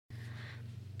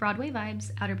Broadway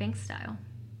Vibes, Outer Banks Style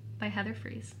by Heather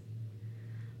Fries.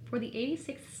 For the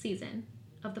 86th season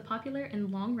of the popular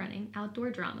and long-running outdoor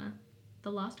drama,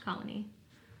 The Lost Colony,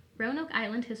 Roanoke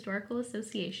Island Historical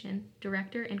Association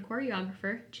director and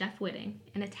choreographer Jeff Whitting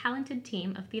and a talented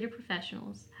team of theater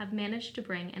professionals have managed to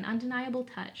bring an undeniable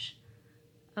touch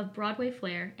of Broadway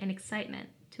flair and excitement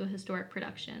to a historic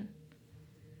production.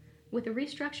 With a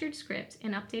restructured script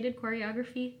and updated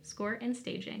choreography, score, and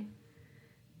staging,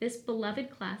 this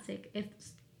beloved classic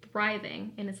is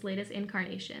thriving in its latest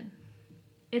incarnation.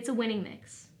 It's a winning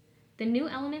mix. The new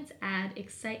elements add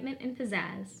excitement and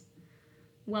pizzazz,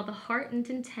 while the heart and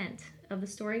intent of the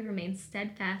story remains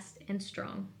steadfast and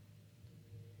strong.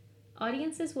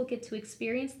 Audiences will get to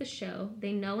experience the show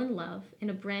they know and love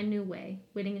in a brand new way,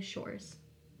 Whitting assures.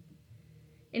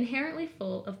 Inherently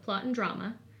full of plot and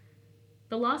drama,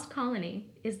 The Lost Colony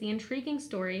is the intriguing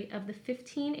story of the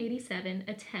 1587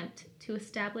 attempt to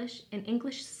establish an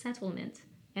English settlement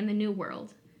in the New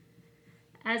World.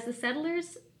 As the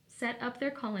settlers set up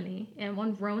their colony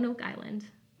on Roanoke Island,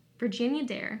 Virginia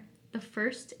Dare, the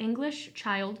first English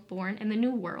child born in the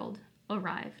New World,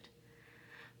 arrived.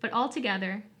 But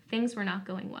altogether, things were not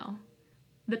going well.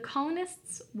 The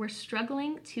colonists were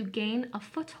struggling to gain a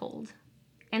foothold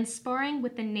and sparring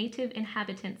with the native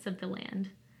inhabitants of the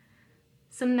land.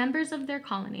 Some members of their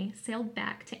colony sailed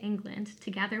back to England to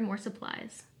gather more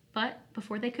supplies, but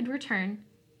before they could return,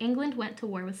 England went to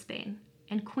war with Spain,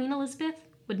 and Queen Elizabeth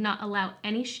would not allow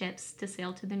any ships to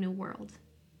sail to the New World.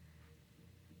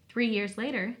 3 years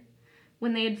later,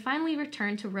 when they had finally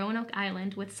returned to Roanoke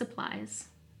Island with supplies,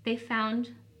 they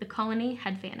found the colony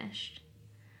had vanished.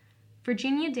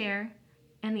 Virginia Dare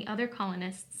and the other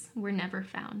colonists were never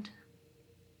found.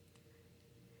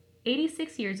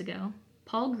 86 years ago,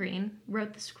 Paul Green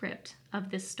wrote the script of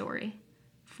this story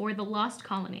for The Lost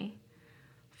Colony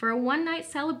for a one-night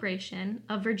celebration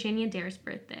of Virginia Dare's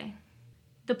birthday.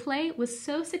 The play was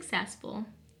so successful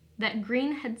that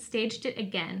Green had staged it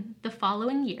again the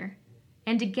following year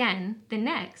and again the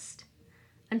next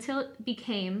until it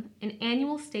became an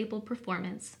annual staple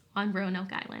performance on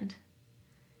Roanoke Island.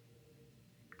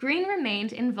 Green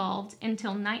remained involved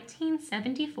until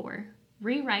 1974,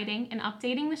 rewriting and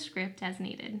updating the script as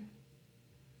needed.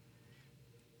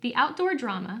 The outdoor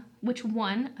drama, which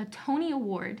won a Tony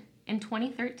Award in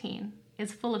 2013,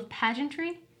 is full of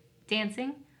pageantry,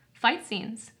 dancing, fight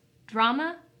scenes,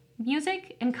 drama,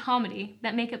 music, and comedy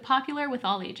that make it popular with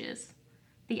all ages.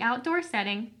 The outdoor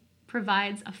setting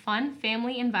provides a fun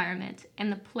family environment,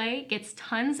 and the play gets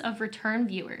tons of return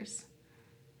viewers.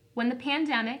 When the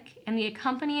pandemic and the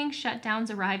accompanying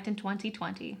shutdowns arrived in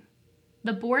 2020,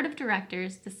 the board of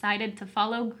directors decided to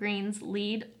follow Green's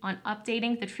lead on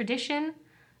updating the tradition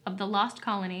of The Lost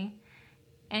Colony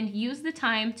and use the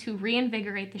time to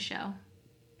reinvigorate the show.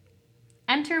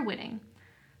 Enter Whitting,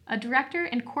 a director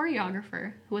and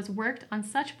choreographer who has worked on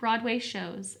such Broadway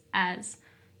shows as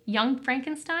Young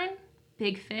Frankenstein,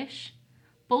 Big Fish,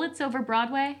 Bullets Over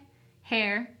Broadway,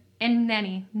 Hair, and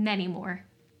many, many more.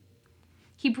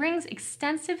 He brings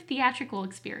extensive theatrical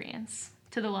experience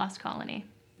to The Lost Colony.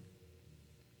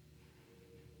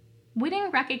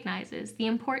 Whitting recognizes the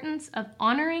importance of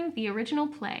honoring the original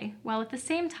play while at the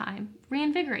same time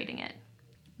reinvigorating it.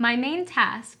 My main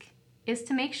task is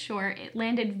to make sure it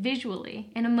landed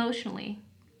visually and emotionally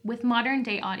with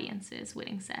modern-day audiences,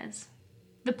 Whitting says.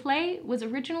 The play was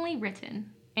originally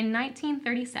written in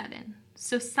 1937,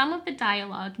 so some of the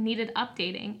dialogue needed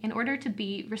updating in order to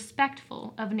be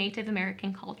respectful of Native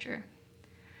American culture.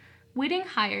 Whitting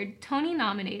hired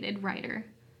Tony-nominated writer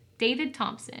David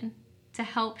Thompson to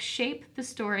help shape the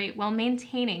story while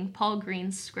maintaining Paul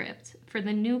Green's script for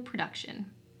the new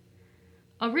production.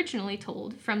 Originally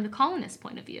told from the colonist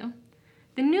point of view,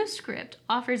 the new script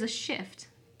offers a shift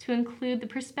to include the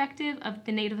perspective of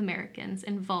the Native Americans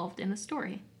involved in the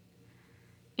story.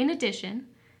 In addition,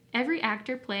 every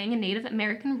actor playing a Native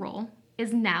American role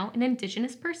is now an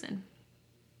Indigenous person.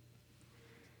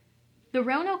 The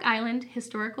Roanoke Island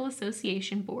Historical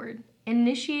Association Board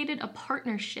initiated a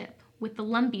partnership with the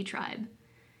Lumbee tribe,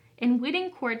 and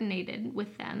Whitting coordinated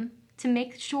with them to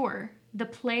make sure the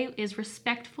play is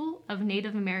respectful of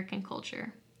Native American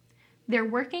culture. Their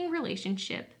working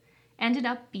relationship ended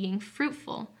up being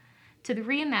fruitful to the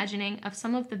reimagining of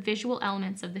some of the visual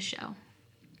elements of the show.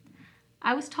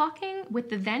 I was talking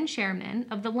with the then chairman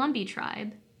of the Lumbee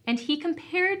tribe, and he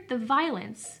compared the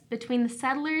violence between the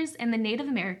settlers and the Native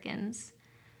Americans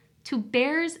to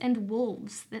bears and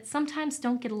wolves that sometimes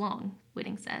don't get along,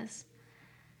 Whitting says.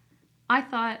 I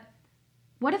thought,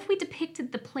 what if we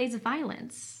depicted the play's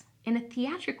violence in a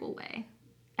theatrical way,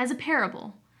 as a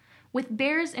parable, with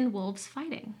bears and wolves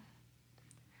fighting?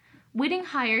 Whiting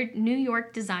hired New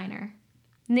York designer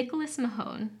Nicholas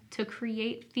Mahone to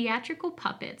create theatrical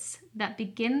puppets that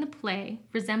begin the play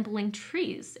resembling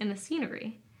trees in the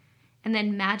scenery, and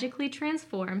then magically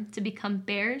transform to become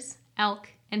bears, elk,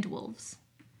 and wolves.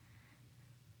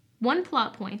 One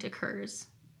plot point occurs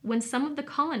when some of the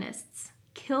colonists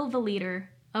kill the leader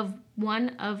of one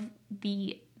of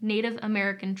the Native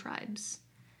American tribes.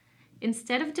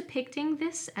 Instead of depicting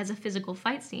this as a physical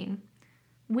fight scene,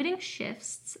 Whiting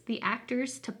shifts the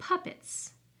actors to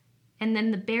puppets, and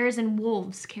then the bears and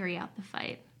wolves carry out the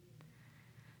fight.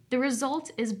 The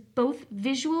result is both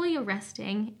visually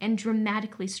arresting and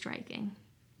dramatically striking.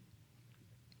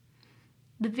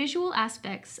 The visual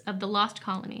aspects of The Lost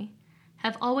Colony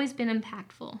have always been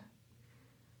impactful,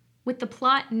 with the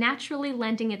plot naturally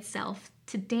lending itself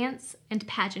to dance and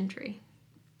pageantry.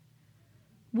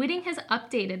 Whiting has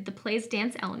updated the play's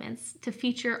dance elements to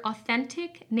feature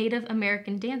authentic Native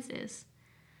American dances,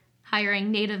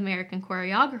 hiring Native American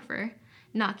choreographer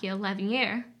Nakia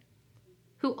Laviniere,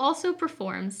 who also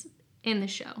performs in the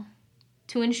show,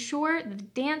 to ensure that the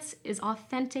dance is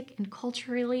authentic and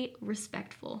culturally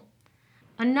respectful.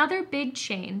 Another big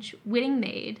change Whiting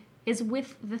made is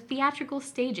with the theatrical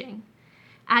staging,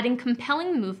 adding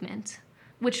compelling movement,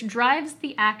 which drives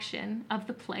the action of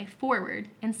the play forward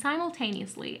and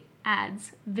simultaneously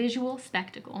adds visual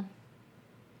spectacle.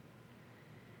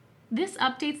 This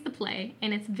updates the play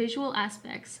and its visual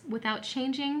aspects without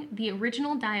changing the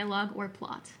original dialogue or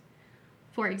plot.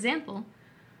 For example,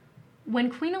 when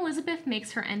Queen Elizabeth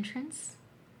makes her entrance,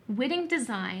 Whiting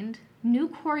designed new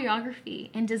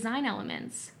choreography and design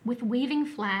elements with waving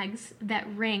flags that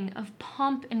ring of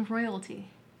pomp and royalty.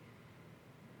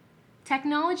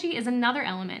 Technology is another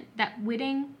element that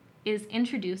Whiting is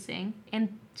introducing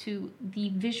into the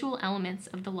visual elements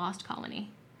of The Lost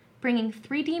Colony, bringing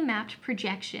 3D mapped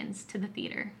projections to the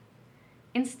theater.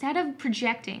 Instead of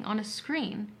projecting on a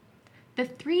screen, the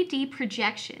 3D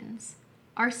projections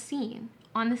are seen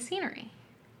on the scenery,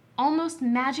 almost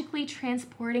magically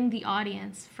transporting the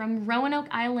audience from Roanoke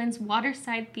Island's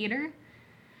Waterside Theater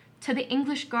to the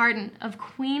English Garden of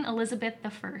Queen Elizabeth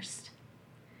I.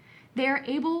 They are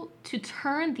able to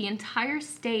turn the entire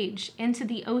stage into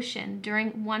the ocean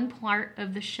during one part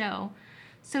of the show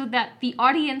so that the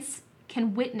audience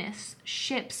can witness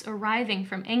ships arriving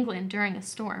from England during a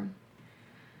storm.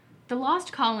 The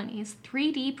Lost Colony's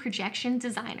 3D projection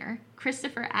designer,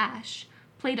 Christopher Ashe,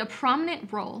 played a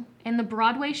prominent role in the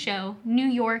Broadway show New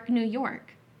York, New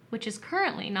York, which is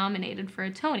currently nominated for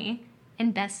a Tony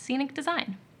in Best Scenic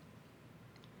Design.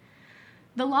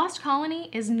 The Lost Colony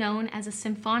is known as a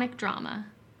symphonic drama,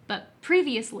 but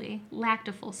previously lacked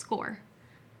a full score.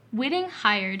 Whiting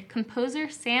hired composer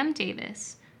Sam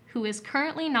Davis, who is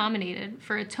currently nominated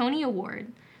for a Tony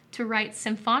Award, to write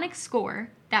symphonic score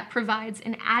that provides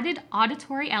an added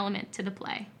auditory element to the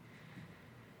play.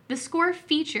 The score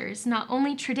features not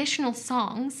only traditional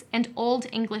songs and Old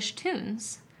English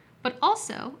tunes, but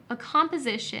also a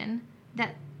composition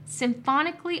that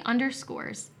symphonically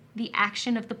underscores the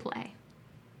action of the play.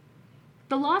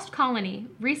 The Lost Colony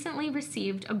recently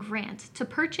received a grant to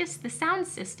purchase the sound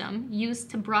system used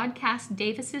to broadcast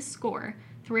Davis's score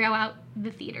throughout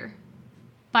the theater.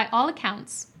 By all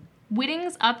accounts,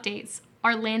 Whiting's updates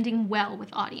are landing well with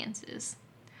audiences.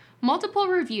 Multiple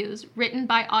reviews written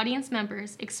by audience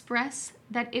members express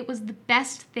that it was the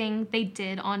best thing they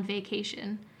did on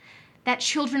vacation, that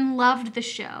children loved the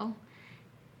show,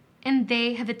 and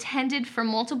they have attended for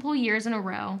multiple years in a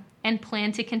row and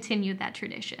plan to continue that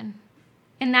tradition.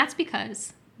 And that's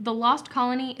because The Lost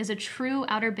Colony is a true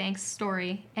Outer Banks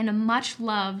story and a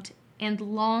much-loved and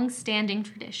long-standing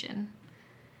tradition.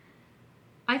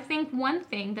 I think one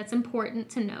thing that's important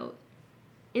to note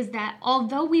is that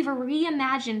although we've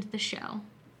reimagined the show,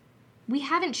 we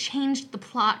haven't changed the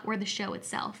plot or the show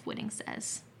itself, Whiting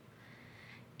says.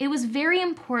 It was very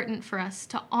important for us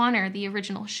to honor the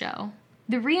original show.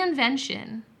 The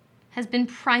reinvention has been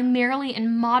primarily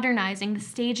in modernizing the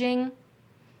staging,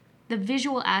 the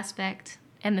visual aspect,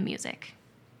 and the music.